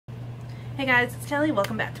Hey guys, it's Kelly.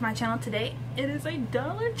 Welcome back to my channel. Today it is a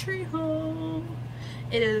Dollar Tree haul.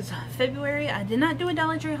 It is February. I did not do a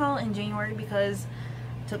Dollar Tree haul in January because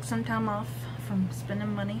I took some time off from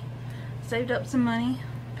spending money. Saved up some money,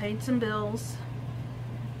 paid some bills,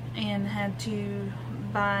 and had to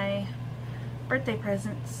buy birthday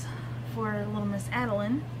presents for little Miss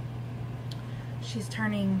Adeline. She's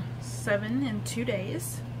turning 7 in 2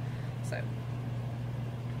 days.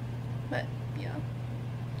 But yeah.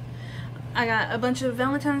 I got a bunch of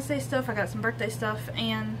Valentine's Day stuff, I got some birthday stuff,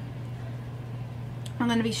 and I'm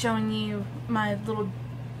going to be showing you my little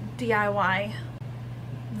DIY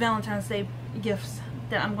Valentine's Day gifts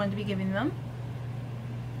that I'm going to be giving them.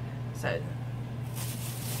 So,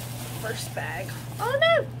 first bag, oh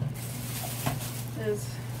no!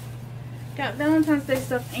 Is got Valentine's Day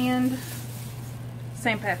stuff and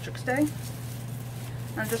St. Patrick's Day.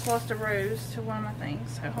 I just lost a rose to one of my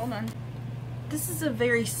things, so hold on. This is a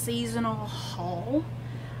very seasonal haul.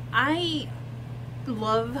 I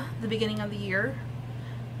love the beginning of the year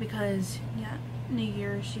because you got New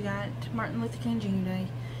Year's, you got Martin Luther King Jr. Day,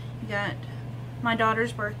 you got my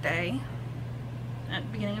daughter's birthday at the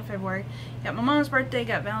beginning of February, you got my mom's birthday, you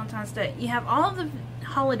got Valentine's Day. You have all of the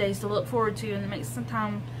holidays to look forward to, and it makes some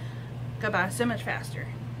time go by so much faster.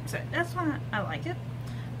 So that's why I like it.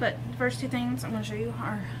 But the first two things I'm going to show you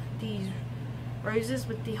are these roses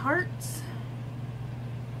with the hearts.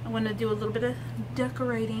 I'm going to do a little bit of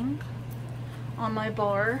decorating on my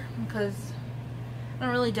bar because I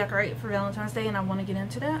don't really decorate for Valentine's Day and I want to get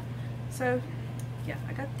into that. So yeah,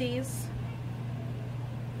 I got these.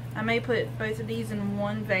 I may put both of these in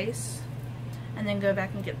one vase and then go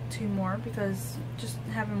back and get two more because just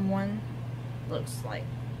having one looks like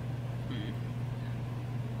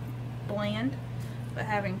bland. But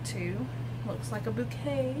having two looks like a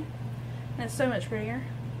bouquet, and it's so much prettier.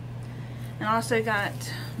 And I also got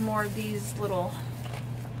more of these little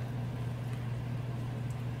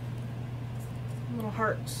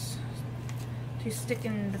hearts to stick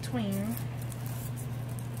in between.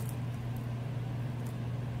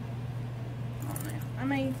 I don't know. I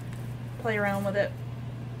may play around with it,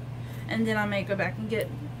 and then I may go back and get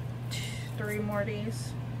 3 more of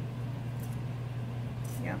these.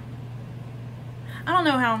 Yeah. I don't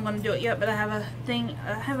know how I'm going to do it yet, but I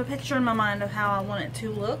have a picture in my mind of how I want it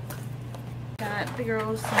to look. Got the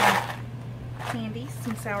girls some candy,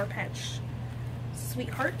 some Sour Patch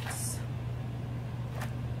Sweethearts.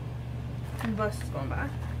 And the bus is going by.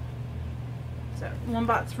 So, one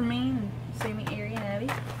box for me and Sammy, Ari, and Abby.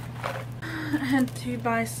 I had to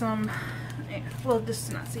buy some, well, this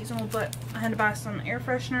is not seasonal, but I had to buy some air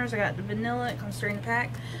fresheners. I got the vanilla, it comes straight in the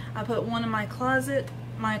pack. I put one in my closet.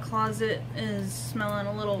 My closet is smelling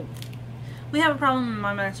a little, we have a problem in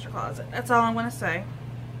my master closet. That's all I'm going to say.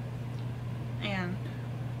 And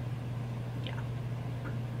yeah,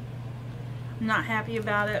 I'm not happy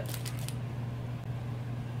about it.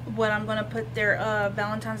 What I'm going to put their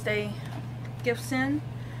Valentine's Day gifts in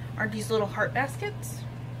are these little heart baskets.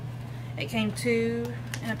 It came 2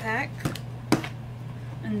 in a pack,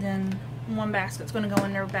 and then one basket's going to go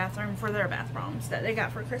in their bathroom for their bath bombs that they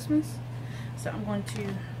got for Christmas. So I'm going to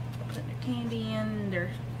put their candy in and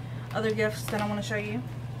their other gifts that I want to show you.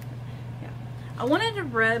 Yeah, I wanted a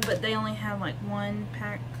red, but they only have like 1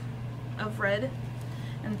 pack of red,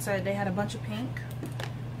 and so they had a bunch of pink.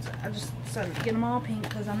 So I just decided to get them all pink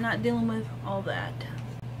because I'm not dealing with all that.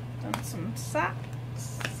 Done some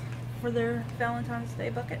socks for their Valentine's Day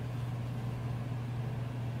bucket.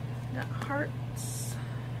 Got hearts,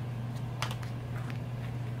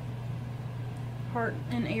 heart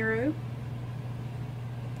and arrow.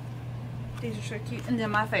 These are so cute. And then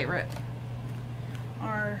my favorite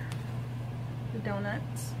are the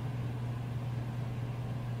donuts.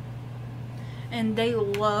 And they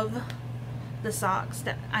love the socks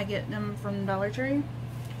that I get them from Dollar Tree.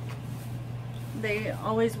 They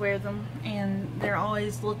always wear them and they're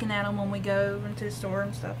always looking at them when we go into the store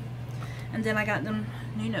and stuff. And then I got them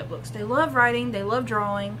new notebooks. They love writing, they love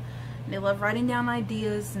drawing, they love writing down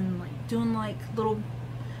ideas and like doing like little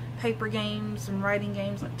paper games and writing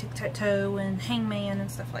games like tic-tac-toe and hangman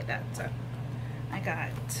and stuff like that. So I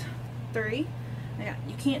got 3. I got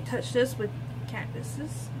You Can't Touch This with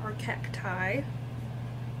cactuses or cacti,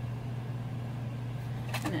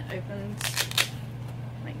 and it opens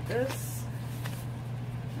like this.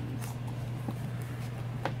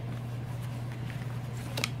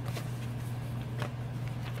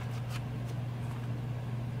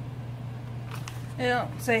 They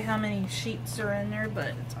don't say how many sheets are in there,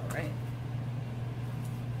 but it's alright.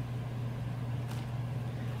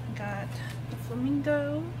 Got the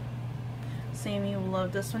flamingo. Sammy will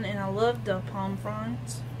love this one, and I love the palm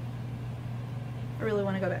fronds. I really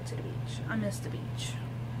want to go back to the beach. I miss the beach.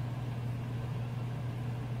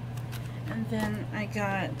 And then I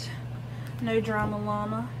got No Drama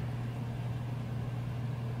Llama.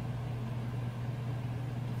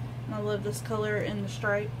 I love this color and the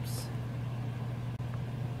stripes.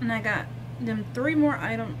 And I got them one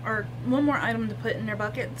more item to put in their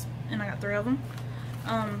buckets, and I got 3 of them.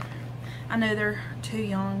 I know they're too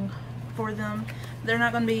young for them. They're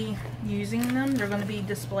not going to be using them. They're going to be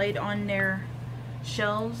displayed on their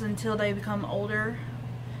shelves until they become older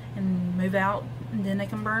and move out, and then they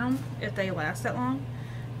can burn them if they last that long.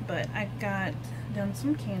 But I got them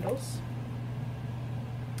some candles.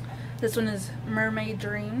 This one is Mermaid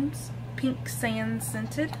Dreams, pink sand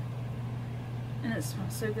scented, and it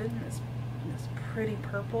smells so good. And it's pretty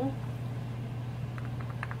purple.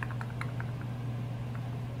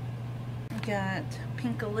 I got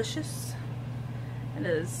Pinkalicious. It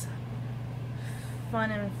is fun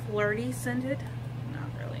and flirty scented. Not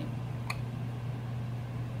really.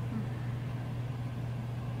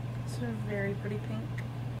 It's a very pretty pink.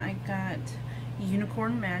 I got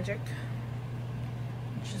Unicorn Magic,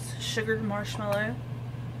 which is sugared marshmallow.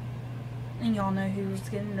 And y'all know who's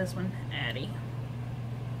getting this one, Addie.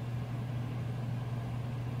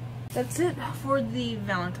 That's it for the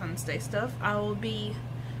Valentine's Day stuff. I will be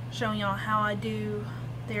showing y'all how I do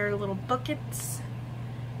their little buckets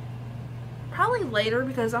probably later,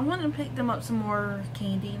 because I want to pick them up some more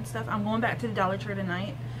candy and stuff. I'm going back to the Dollar Tree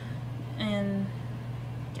tonight, and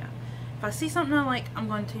yeah, if I see something I like, I'm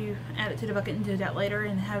going to add it to the bucket and do that later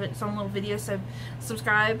and have its own little video, so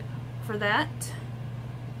subscribe for that.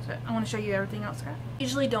 So I want to show you everything else I got. I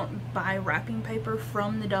usually don't buy wrapping paper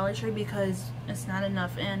from the Dollar Tree because it's not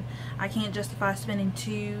enough, and I can't justify spending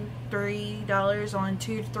 $2-3 on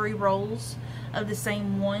 2 to 3 rolls of the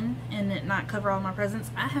same one and it not cover all my presents.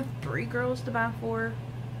 I have 3 girls to buy for,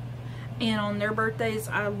 and on their birthdays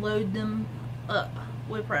I load them up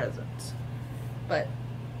with presents. But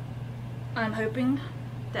I'm hoping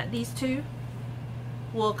that these 2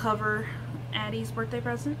 will cover Addie's birthday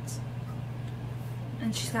presents.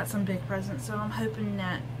 And she's got some big presents, so I'm hoping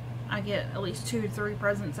that I get at least 2 to 3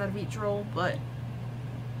 presents out of each roll, but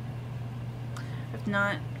if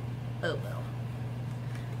not, oh well.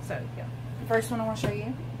 So, yeah. The first one I want to show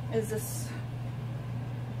you is this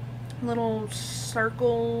little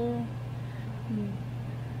circle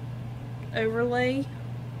overlap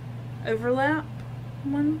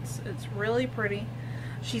ones. It's really pretty.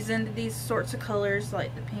 She's into these sorts of colors,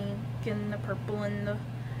 like the pink and the purple and the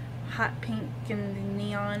hot pink and the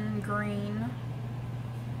neon green.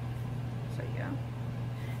 So yeah,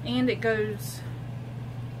 and it kind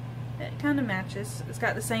of matches. It's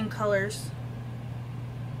got the same colors.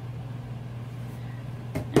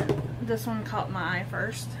 And this one caught my eye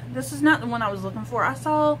first. This is not the one I was looking for. I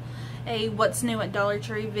saw a What's New at Dollar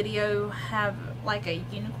Tree video have like a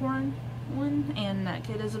unicorn one, and that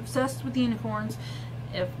kid is obsessed with unicorns.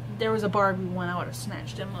 If there was a Barbie one, I would have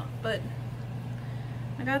snatched him up, but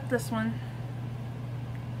I got this one.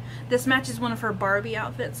 This matches one of her Barbie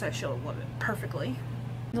outfits, so she'll love it perfectly.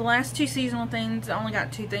 The last 2 seasonal things, I only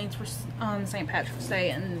got 2 things for St. Patrick's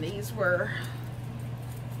Day, and these were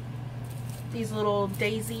these little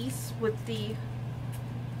daisies with the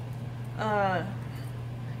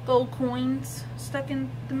gold coins stuck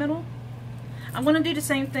in the middle. I'm going to do the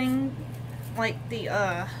same thing like the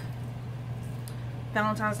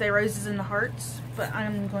Valentine's Day roses and the hearts, but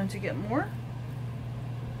I'm going to get more.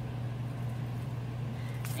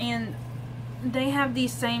 And they have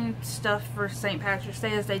these same stuff for St. Patrick's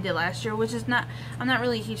Day as they did last year, which is I'm not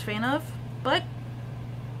really a huge fan of, but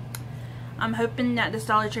I'm hoping that this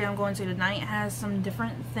Dollar Tree I'm going to tonight has some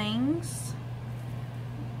different things.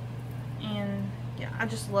 And yeah, I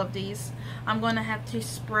just love these. I'm going to have to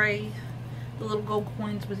spray the little gold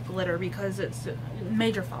coins with glitter because it's a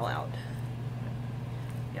major fallout.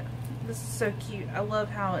 Yeah, this is so cute. I love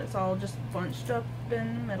how it's all just bunched up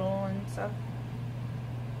in the middle and stuff.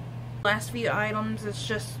 Last few items, it's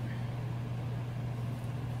just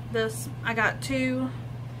this. I got 2.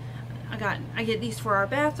 I get these for our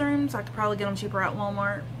bathrooms. I could probably get them cheaper at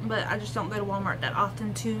Walmart, but I just don't go to Walmart that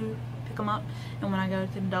often to pick them up, and when I go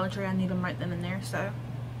to the Dollar Tree I need them right then and there. So,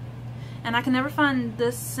 and I can never find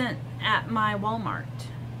this scent at my Walmart.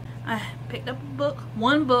 I picked up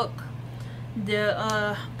one book.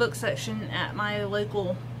 The book section at my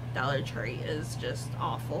local Dollar Tree is just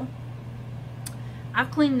awful. I've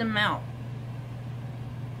cleaned them out.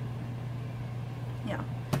 Yeah.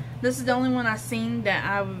 This is the only one I've seen that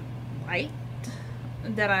I liked,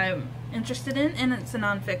 that I'm interested in, and it's a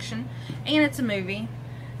nonfiction, and it's a movie,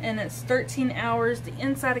 and it's 13 Hours, the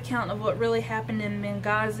inside account of what really happened in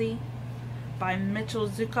Benghazi by Mitchell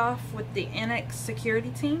Zukoff with the Annex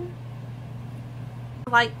Security Team.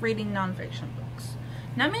 I like reading nonfiction books.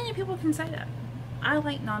 Not many people can say that. I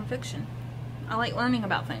like nonfiction. I like learning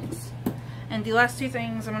about things. And the last two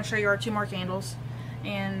things I'm going to show you are two more candles.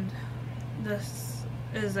 And this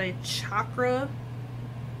is a chakra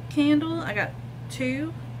candle. I got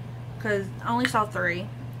two because I only saw three.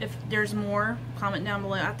 If there's more, comment down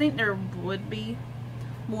below. I think there would be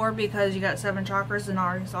more because you got 7 chakras and I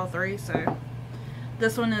already saw 3. So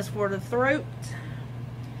this one is for the throat.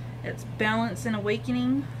 It's Balance and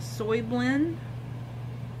Awakening Soy Blend.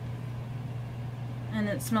 And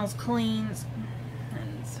it smells clean.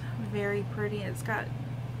 And it's very pretty. It's got,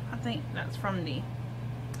 I think that's from the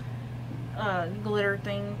glitter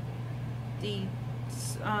thing.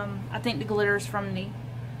 I think the glitter is from the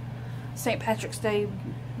St. Patrick's Day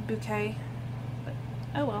bouquet. But,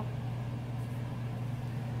 oh well.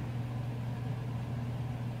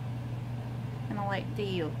 And I like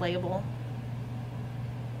the label.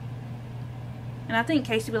 And I think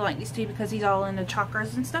Casey would like these too because he's all into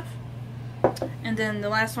chakras and stuff. And then the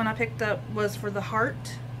last one I picked up was for the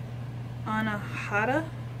heart. Anahata,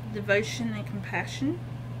 Devotion and Compassion.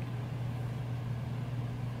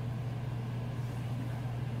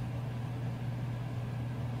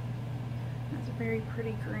 That's a very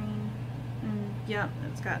pretty green. And yeah,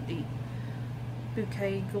 it's got the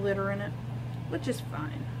bouquet glitter in it, which is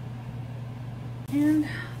fine. And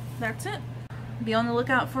that's it. Be on the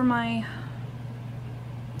lookout for my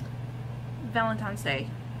Valentine's Day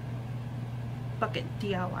bucket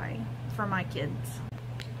DIY for my kids.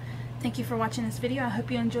 Thank you for watching this video. I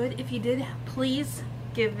hope you enjoyed. If you did, please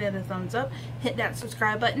give it a thumbs up. Hit that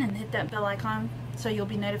subscribe button and hit that bell icon so you'll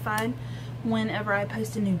be notified whenever I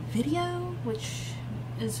post a new video, which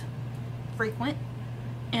is frequent.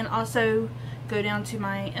 And also go down to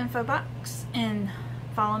my info box and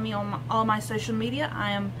follow me on all my social media.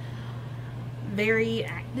 I am very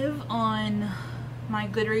active on my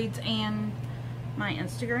Goodreads and my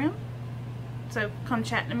Instagram. So come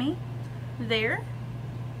chat to me there.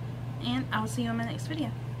 And I will see you in my next video.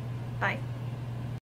 Bye.